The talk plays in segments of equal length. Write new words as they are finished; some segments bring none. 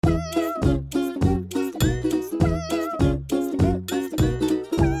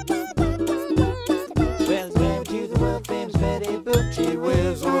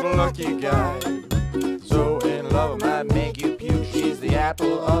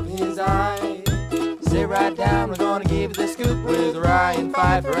of his eye. Sit right down, we're gonna give you the scoop with Ryan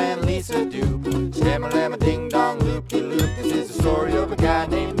Pfeiffer and Lisa Doop. Shamma-lamma ding-dong, loop-de-loop. This is the story of a guy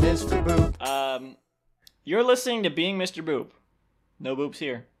named Mr. Boop. You're listening to Being Mr. Boop. No boops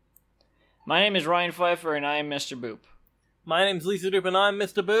here. My name is Ryan Pfeiffer, and I am Mr. Boop. My name's Lisa Doop, and I'm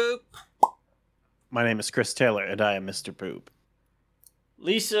Mr. Boop. My name is Chris Taylor, and I am Mr. Boop.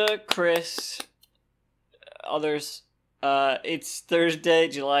 Lisa, Chris, others. It's Thursday,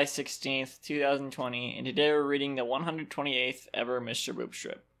 July 16th, 2020, and today we're reading the 128th ever Mr. Boop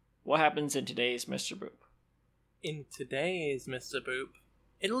strip. What happens in today's Mr. Boop? In today's Mr. Boop,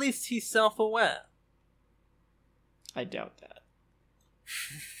 at least he's self-aware. I doubt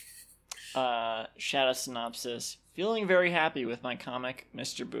that. Shadow synopsis. Feeling very happy with my comic,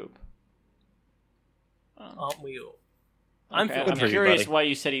 Mr. Boop. Aren't we all? Okay, I'm for you, curious buddy. why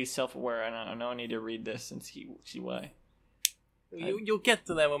you said he's self-aware. I know I need to read this and see why. You'll get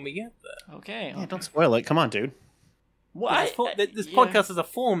to that when we get there. Okay. Yeah, don't spoil it. Come on, dude. What? This podcast is a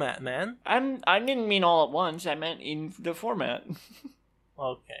format, man. I didn't mean all at once. I meant in the format.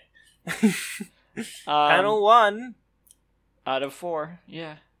 Okay. Panel 1, out of 4.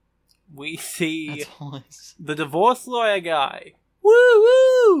 Yeah. we see That's all it's... the divorce lawyer guy.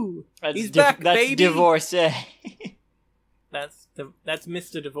 Woo! He's back, that's baby! divorcee. That's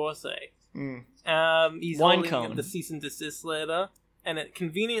Mr. Divorcee. Mm. He's Wine holding cone. the cease and desist letter, and it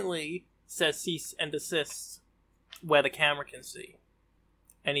conveniently says cease and desist where the camera can see.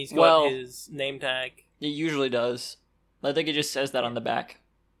 And he's got his name tag. It usually does. I think it just says that on the back.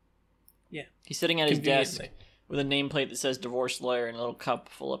 Yeah. He's sitting at his desk Conveniently. with a nameplate that says divorce lawyer and a little cup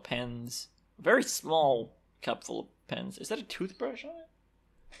full of pens. A very small cup full of pens. Is that a toothbrush on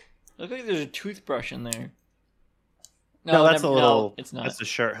it? Look like there's a toothbrush in there. No, that's never- a little. No, it's not. That's a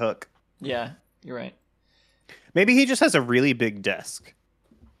shirt hook. Yeah, you're right. Maybe he just has a really big desk.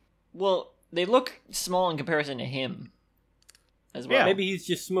 Well, they look small in comparison to him as well. Yeah. Maybe he's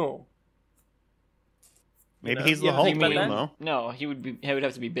just small. Maybe know, he's you the ever Hulk. think about You don't that? know. No, he would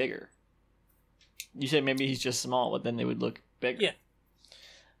have to be bigger. You said maybe he's just small, but then they would look bigger. Yeah.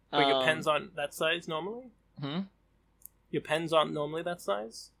 But your pens aren't that size normally? Hmm? Your pens aren't normally that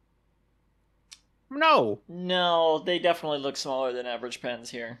size? No. No, they definitely look smaller than average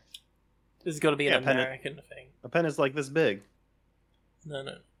pens here. This has got to be Yeah, an pen- American thing. A pen is like this big. No.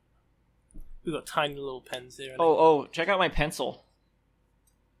 We've got tiny little pens here. Oh, check out my pencil.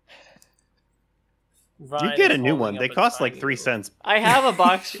 Ryan You get is a new holding one. up They a cost like tiny 3 little- cents. I have a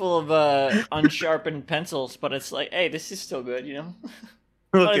box full of unsharpened pencils, but it's like, hey, this is still good, you know?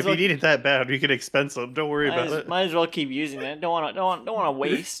 Look, Might as if well- you need it that bad, you can expense them. Don't worry about it. Might as well keep using it. Don't want to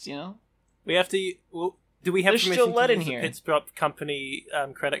waste, you know? We have to. Well, do we have There's permission still lead to in use the here. Pittsburgh company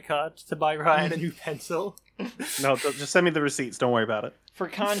credit card to buy Ryan a new pencil? No, just send me the receipts. Don't worry about it. For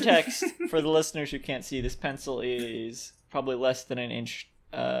context, for the listeners who can't see, this pencil is probably less than an inch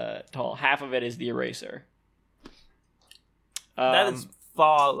tall. Half of it is the eraser. That is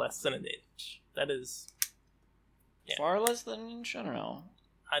far less than an inch. That is. Yeah. Far less than an inch? I don't know.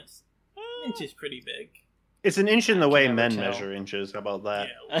 An inch is pretty big. It's an inch in the I way can men never tell. measure inches. How about that?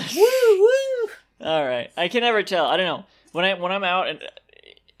 Yeah. Woo! All right, I can never tell. I don't know when I'm out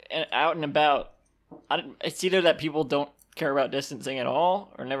and about. It's either that people don't care about distancing at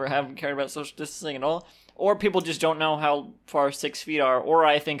all, or never have cared about social distancing at all, or people just don't know how far 6 feet are, or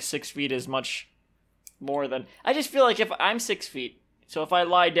I think 6 feet is much more than. I just feel like if I'm 6 feet, so if I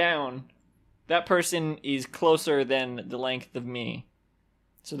lie down, that person is closer than the length of me,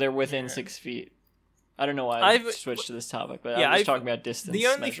 so they're within 6 feet. I don't know why I've switched to this topic, but I'm just talking about distance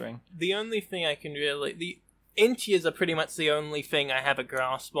measuring. The only thing I can really... The inches are pretty much the only thing I have a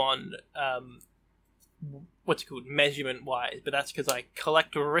grasp on, what's it called, measurement-wise, but that's because I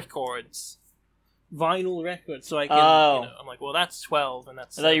collect records. Vinyl records, so I can, I'm like, well, that's 12, and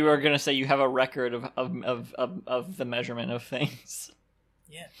that's... I thought you were going to say you have a record of the measurement of things.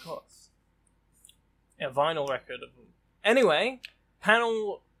 Yeah, of course. Yeah, vinyl record of them. Anyway,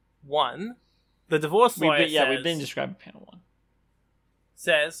 panel 1, the divorce lawyer We've been describing panel 1.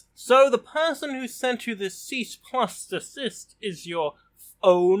 says, so the person who sent you this cease plus desist is your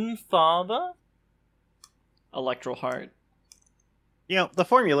own father? Electoral heart. You know, the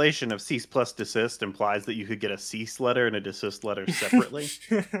formulation of cease plus desist implies that you could get a cease letter and a desist letter separately.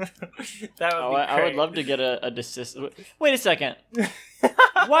 That would be I would great. love to get a desist. Wait a second.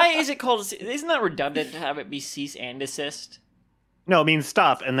 Why is it called? Isn't that redundant to have it be cease and desist? No, it means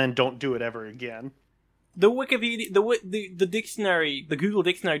stop and then don't do it ever again. The Wikipedia, the dictionary, the Google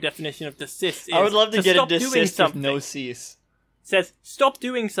dictionary definition of desist is I would love to get a stop doing desist with something. no cease. Says stop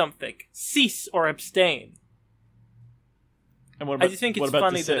doing something, cease or abstain. And what I about, just think what it's about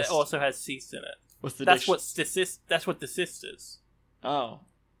funny that it desist? also has cease in it. What's the That's dish? what desist. That's what desist is. Oh.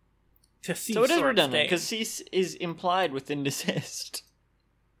 To cease. So it is or redundant, abstain. because cease is implied within desist.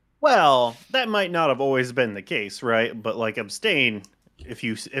 Well, that might not have always been the case, right? But like abstain, if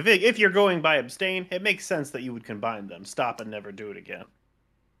you're going by abstain, it makes sense that you would combine them, stop and never do it again.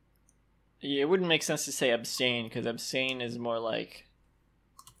 Yeah, it wouldn't make sense to say abstain, because abstain is more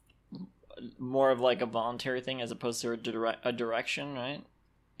of like a voluntary thing as opposed to a direction, right?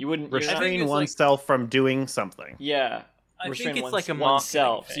 You wouldn't you're not- Restrain it's oneself from doing something. Yeah. I Restrain think it's like a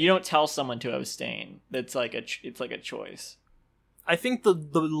oneself. marketing So thing. you don't tell someone to abstain. It's like a choice. I think the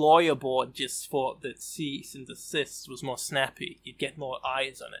lawyer board just thought that cease and desist was more snappy. You'd get more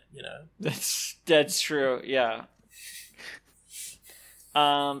eyes on it, you know. That's true. Yeah.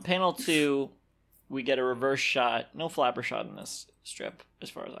 Panel 2, we get a reverse shot. No flapper shot in this strip, as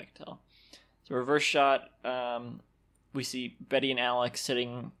far as I can tell. So reverse shot. We see Betty and Alex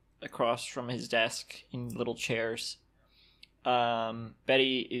sitting across from his desk in little chairs.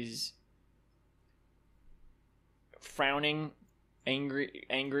 Betty is frowning,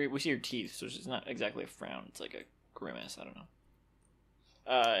 angry. We see her teeth, so it's not exactly a frown. It's like a grimace. I don't know.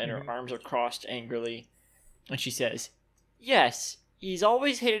 And her arms are crossed angrily, and she says, "Yes, he's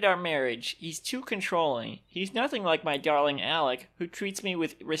always hated our marriage. He's too controlling. He's nothing like my darling Alec, who treats me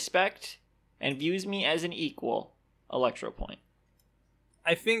with respect and views me as an equal." Electro point.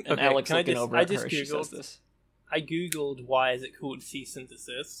 I think. And Okay, Alex can I looking just? over I at just her as she says googled. this. I googled why is it called cease and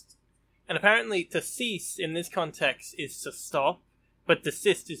desist, and apparently to cease in this context is to stop, but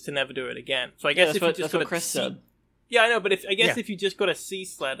desist is to never do it again. So I guess if you just that's got what a Chris said. Yeah, I know, but if you just got a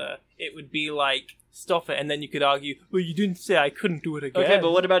cease letter, it would be like stop it, and then you could argue, well, you didn't say I couldn't do it again. Okay,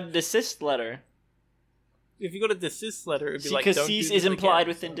 but what about a desist letter? If you got a desist letter, it would be like Because don't cease do is this implied again.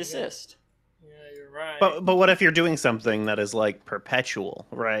 within desist. Yeah, you're right. But what if you're doing something that is like perpetual,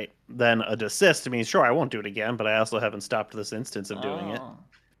 right? Then a desist means sure I won't do it again, but I also haven't stopped this instance of doing it. Oh.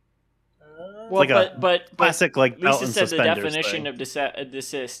 Uh, Well, like a but Classic like belt Lisa and said the suspenders definition thing. of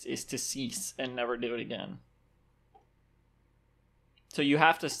desist is to cease and never do it again. So you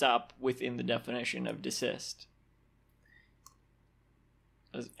have to stop within the definition of desist.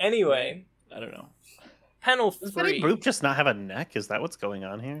 anyway, I don't know. panel Does Betty 3. Boop just not have a neck? Is that what's going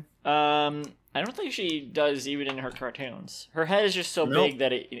on here? I don't think she does even in her cartoons. Her head is just so Nope. big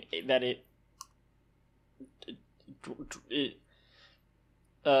that it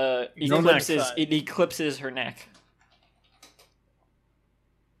No neck. eclipses her neck.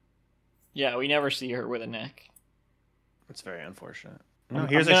 Yeah, we never see her with a neck. It's very unfortunate. I'm No,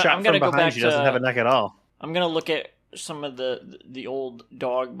 here's a gonna- shot I'm gonna from go behind. back She doesn't to- have a neck at all. I'm gonna look at some of the old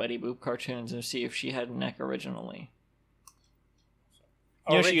dog Betty Boop cartoons and see if she had a neck originally.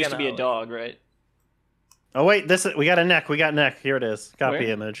 You know she used to be a dog, right? Oh wait, we got a neck. We got neck. Here it is. Copy Where?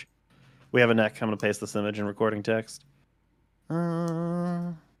 image. We have a neck. I'm gonna paste this image in recording text.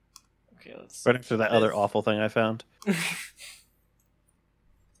 Right Okay, let's. after that other This. awful thing I found.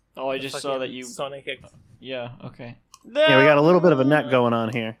 Oh, I just saw that you. Sonic X. Yeah. Okay. Yeah, we got a little bit of a neck going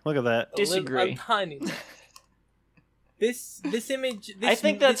on here. Look at that. Disagree. A tiny. This image. I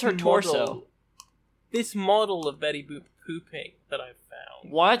think that's her torso. This model of Betty Boop pooping that I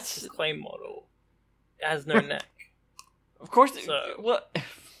found. What? This clay model has no neck. Of course. So- What?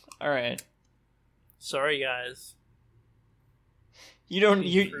 All right. Sorry, guys. You don't. Been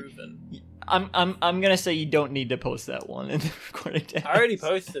You. proven. I'm gonna say you don't need to post that one in the recording text. I already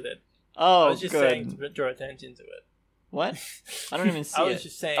posted it. Oh, I was just good. saying to draw attention to it. What? I don't even see I was it.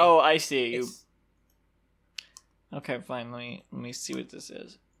 just saying. Oh, I see. You. it's- Okay, fine. Let me see what this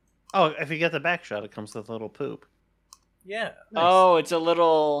is. Oh, if you get the back shot, it comes with a little poop. Yeah. Nice. Oh, it's a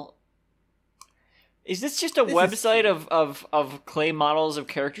little. Is this just a This is- website of clay models of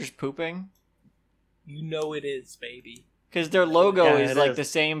characters pooping? You know it is, baby. Because their logo Yeah, is it like is. the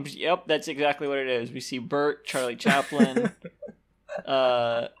same. Yep, that's exactly what it is. We see Bert, Charlie Chaplin,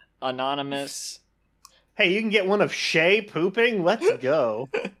 Anonymous, Hey, you can get one of Shay pooping? Let's go.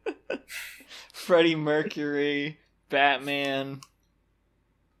 Freddie Mercury, Batman.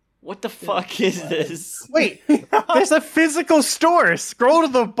 What the fuck is this? Wait, there's a physical store. Scroll to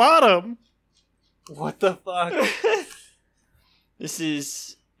the bottom. What the fuck? This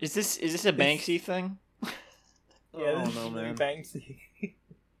is this a Banksy thing? Yeah, Oh, this no, is man. Banksy.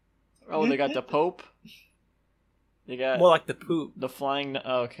 Oh, they got the Pope. They got More like the poop. the flying.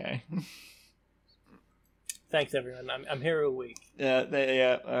 Oh, okay. Thanks, everyone. I'm here a week.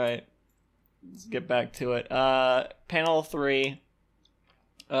 Yeah. All right. Let's get back to it. Panel 3.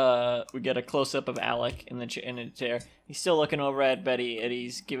 We get a close up of Alec in the in a chair. He's still looking over at Betty, and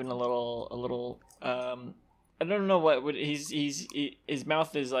he's giving a little I don't know what would his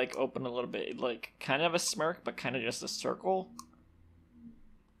mouth is like open a little bit, like kind of a smirk, but kind of just a circle.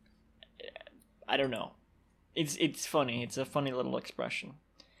 I don't know. It's funny. It's a funny little expression.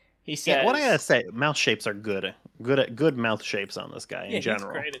 He says, Yeah, what I gotta say, mouth shapes are good. Good mouth shapes on this guy in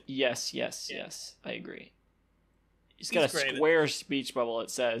general. He's great. Yes. I agree. He's got a great. square speech bubble.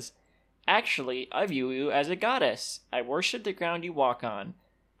 It says, "Actually, I view you as a goddess. I worship the ground you walk on.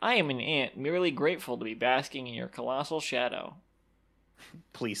 I am an ant, merely grateful to be basking in your colossal shadow."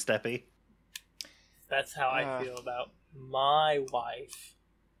 Please, Steppy. That's how I feel about my wife,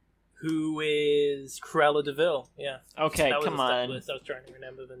 who is Cruella de Vil. Yeah. Okay, that was come a step on. list. I was trying to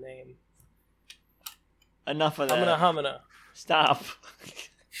remember the name. Enough of that. Humana. Stop.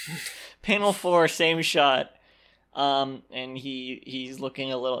 Panel 4, same shot. And he's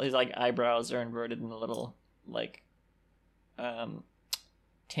looking a little. His like eyebrows are inverted in a little like,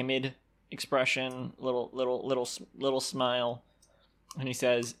 timid expression. Little smile. And he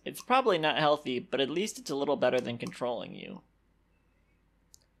says, "It's probably not healthy, but at least it's a little better than controlling you."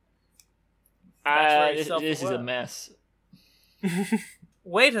 This is a mess.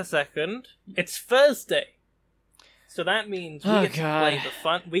 Wait a second. It's Thursday. So that means we get to play the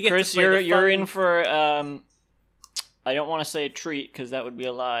fun. We get Chris, to play the fun. you're in for I don't want to say a treat because that would be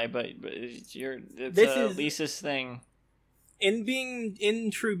a lie, but it's Lisa's thing.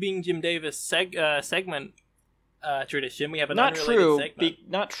 In true Being Jim Davis segment tradition, we have an Not unrelated segment.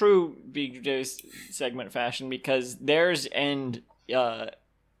 Not true Being Davis segment fashion, because theirs end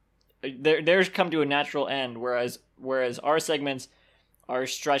theirs come to a natural end, whereas our segments are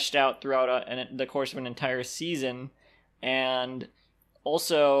stretched out throughout the course of an entire season, and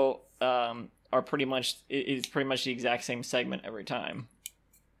also are pretty much the exact same segment every time.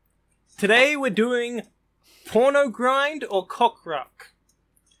 Today we're doing Porno Grind or Cock Rock,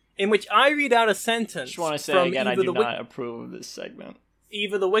 in which I read out a sentence. Just want to say from again, I either do the not approve of this segment.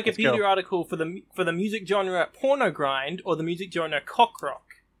 Either the Wikipedia article for the music genre Porno Grind or the music genre Cock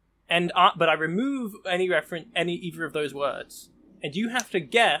Rock, and but I remove either of those words, and you have to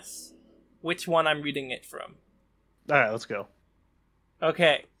guess which one I'm reading it from. All right, let's go.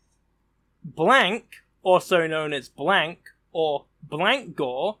 Okay. Blank, also known as Blank or Blank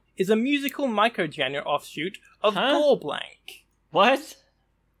Gore, is a musical microgenre offshoot of Gore Blank. What?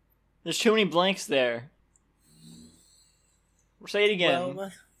 There's too many blanks there. Say it again.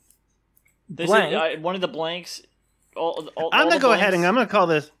 Well, Blank. One of the blanks. I'm gonna go ahead and I'm gonna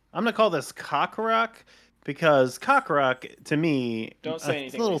call this Cock Rock, because Cock Rock to me, Don't say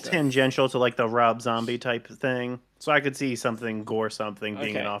it's anything, a little Lisa. tangential to like the Rob Zombie type thing. So I could see something Gore something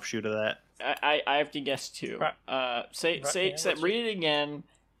being Okay. an offshoot of that. I have to guess too. Right. Read it again,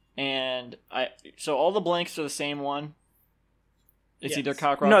 and so all the blanks are the same one. It's yes. either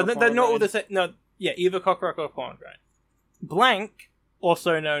Cock Rock No, or they're not all the Porno same. No, yeah, either Cock Rock or Porno Grind. Blank,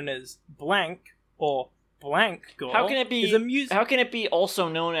 also known as Blank or Blank Gore, How can it be? is a music. How can it be also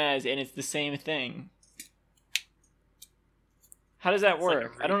known as, and it's the same thing? How does that It's like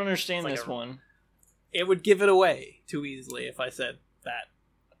work? I don't understand like this one. It would give it away too easily if I said that.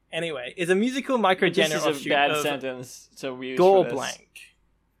 Anyway, is a musical microgenre This is a offshoot bad of sentence, so we use Gore for this.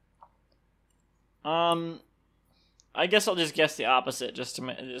 Blank. I guess I'll just guess the opposite, just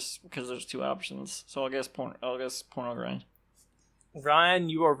because there's two options. So I'll guess Porno Grind. Ryan,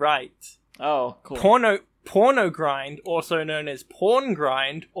 you are right. Oh, cool. Porno Grind, also known as Porn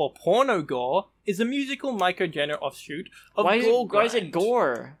Grind or Porno Gore, is a musical microgenre offshoot of Why Gore is it Grind.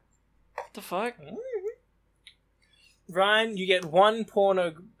 gore? What the fuck? Ryan, you get 1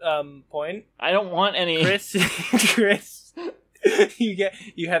 porno point. I don't want any. Chris, you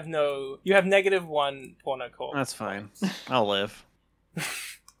have -1 porno core. That's fine. I'll live.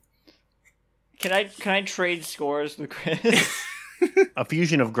 Can I trade scores with Chris? A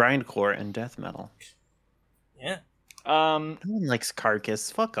fusion of grindcore and death metal. Yeah. No one likes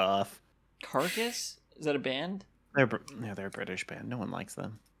Carcass. Fuck off. Carcass? Is that a band? They're a British band. No one likes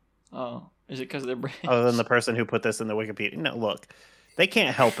them. Oh, is it because they're British? Other than the person who put this in the Wikipedia. No, look, they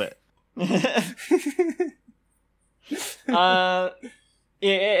can't help it.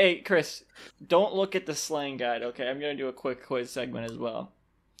 Hey, Chris, don't look at the slang guide, okay? I'm gonna do a quick quiz segment as well.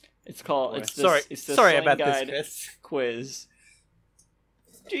 It's called. It's the Sorry slang about guide this, Chris. quiz.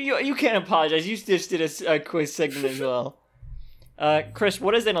 You can't apologize. You just did a quiz segment as well. Chris,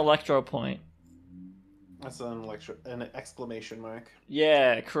 what is an electro point? That's an exclamation mark.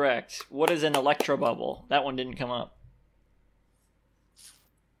 Yeah, correct. What is an electro bubble? That one didn't come up.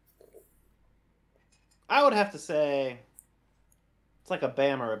 I would have to say it's like a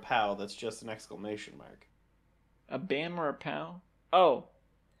bam or a pow that's just an exclamation mark. A bam or a pow? Oh.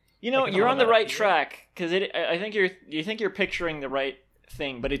 You know, Like an you're on the right onomatopoeia? track because I think you're picturing the right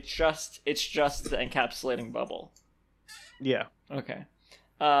thing, but it's just the encapsulating bubble. Yeah, Okay.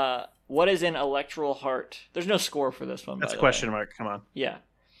 What is an electoral heart? There's no score for this one. that's by a the question way. mark. Come on. Yeah.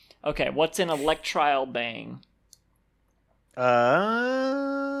 Okay. What's an electrile bang?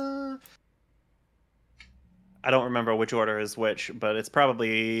 I don't remember which order is which, but it's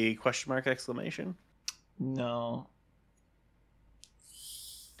probably question mark exclamation. No.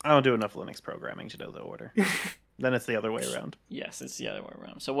 I don't do enough Linux programming to know the order. Then it's the other way around. Yes, it's the other way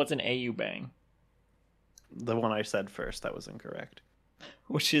around. So what's an AU bang? The one I said first, that was incorrect.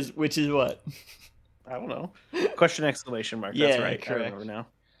 Which is what? I don't know. Question exclamation mark. That's Yeah, right. correct. I remember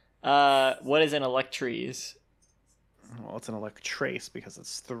now. What is an electries? Well, it's an electrace because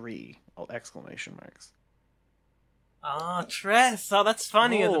it's 3 exclamation marks. Ah, Tress. Oh, that's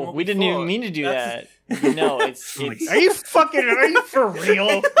funnier than Oh, what we didn't even thought. mean to do That's- that. No, it's Are you for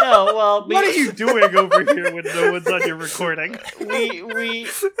real? no. Well, What are you doing over here when no one's on your recording? we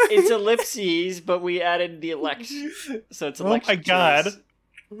it's ellipses, but we added the elect, so it's Oh my electries. God.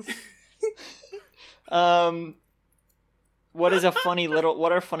 What is a funny little?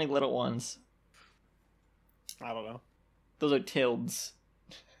 What are funny little ones? I don't know. Those are tildes.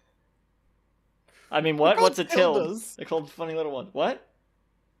 I mean, what? They're What's a called tilde? tildes. They're called funny little ones. What?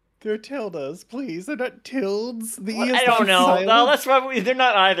 They're tildes, please. They're not tildes. The What? E is I don't not know. silent. No, that's why they're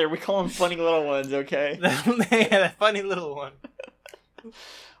not either. We call them funny little ones. Okay. Yeah, that funny little one.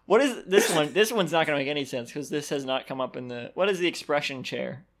 What is this one? This one's not going to make any sense because this has not come up in the. What is the expression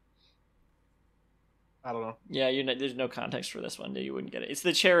chair? I don't know. Yeah, there's no context for this one. You wouldn't get it. It's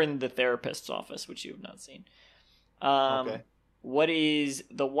the chair in the therapist's office, which you have not seen. Okay. What is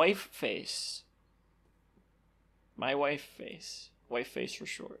the wife face? My wife face. Wife face for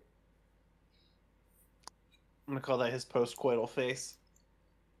short. I'm gonna call that his post-coital face.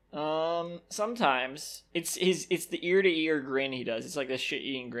 Sometimes it's the ear to ear grin he does. It's like the shit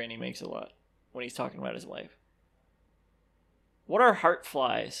eating grin he makes a lot when he's talking about his wife. What are heart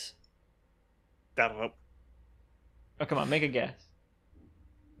flies? I don't know. Oh, come on, make a guess.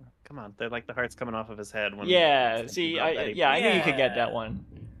 Come on, they're like the heart's coming off of his head. When Yeah, he's see, thinking about Betty I knew you could get Yeah. that one.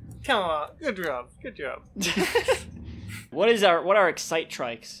 Come on, good job, good job. What are excite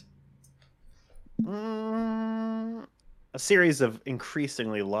trikes? A series of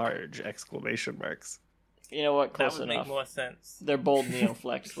increasingly large exclamation marks. You know what? That Close would enough. make more sense. They're bold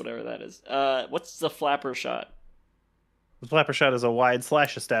neoflex, whatever that is. What's the flapper shot? The flapper shot is a wide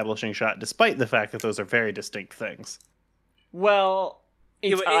slash establishing shot, despite the fact that those are very distinct things. Well,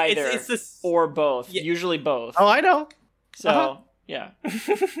 Yeah, it's but either it's this- or both. Yeah. Usually both. Oh, I know. So uh-huh. yeah.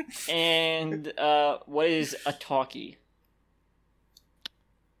 And what is a talkie?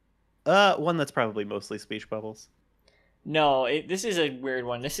 One that's probably mostly speech bubbles. No, this is a weird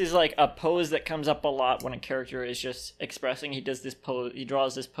one. This is like a pose that comes up a lot when a character is just expressing. He does this pose. He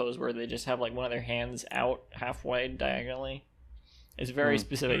draws this pose where they just have like one of their hands out halfway diagonally. It's very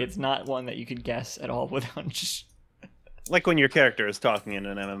specific. It's not one that you could guess at all without just. Like when your character is talking in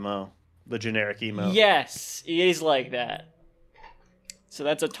an MMO, the generic emo. Yes, it is like that. So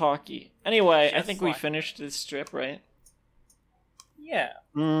that's a talkie. Anyway, I Just think we like- finished this strip, right? Yeah.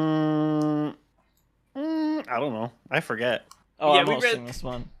 I don't know. I forget. Oh, Yeah, I'm we hosting read- this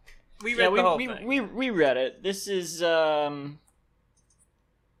one. We Yeah, read the whole we, thing. we read it. This is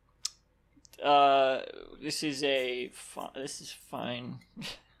this is fine.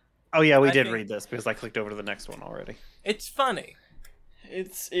 Oh yeah, we I did think- read this because I clicked over to the next one already. It's funny.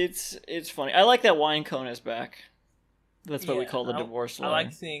 It's funny. I like that wine cone is back. That's what we Yeah, call the I- divorce I lawyer.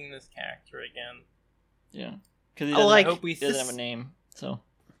 like seeing this character again. Yeah, because he I doesn't, like- hope we he doesn't sus- have a name. So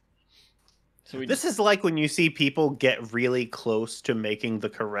we This is like when you see people get really close to making the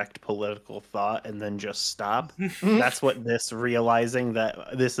correct political thought and then just stop. That's what this realizing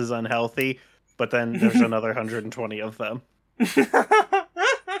that this is unhealthy, but then there's another 120 of them. I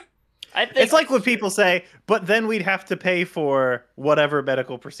think It's like when people say, but then we'd have to pay for whatever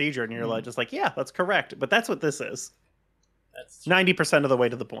medical procedure, and you're like, just like, yeah, that's correct. But that's what this is. That's 90% of the way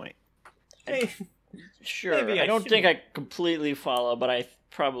to the point. Hey, sure. maybe I I don't think shouldn't. I completely follow, but I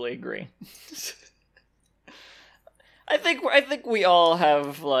probably agree. I think we all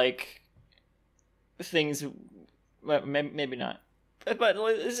have like things, well, maybe not, but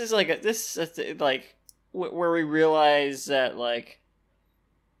this is like where we realize that like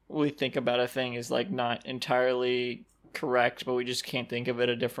we think about a thing is like not entirely correct, but we just can't think of it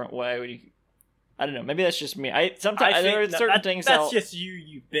a different way. I don't know. Maybe that's just me. Sometimes I there are think certain things. that's just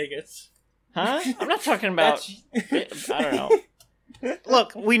you bigots. Huh? I'm not talking about. That's I don't know.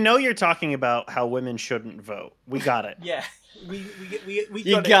 Look, we know you're talking about how women shouldn't vote. We got it. Yeah, we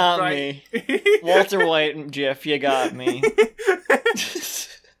You got me. Walter White and Jeff, you got me.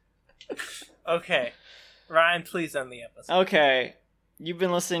 Okay. Ryan, please end the episode. Okay. You've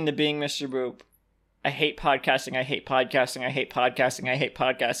been listening to Being Mr. Boop. I hate podcasting, I hate podcasting, I hate podcasting, I hate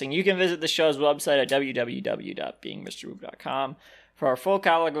podcasting. You can visit the show's website at www.beingmrboop.com for our full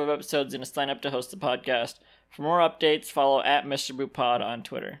catalog of episodes and to sign up to host the podcast. For more updates, follow at Mr. Boop Pod on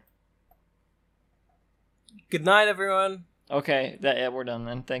Twitter. Good night, everyone. Okay, we're done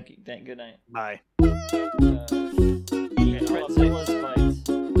then. Thank you. Good night. Bye.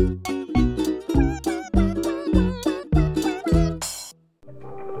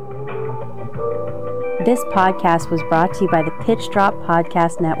 This podcast was brought to you by the Pitch Drop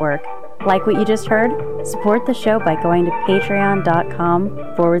Podcast Network. Like what you just heard? Support the show by going to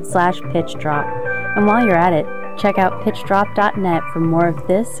patreon.com/pitchdrop. And while you're at it, check out pitchdrop.net for more of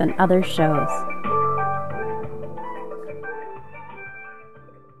this and other shows.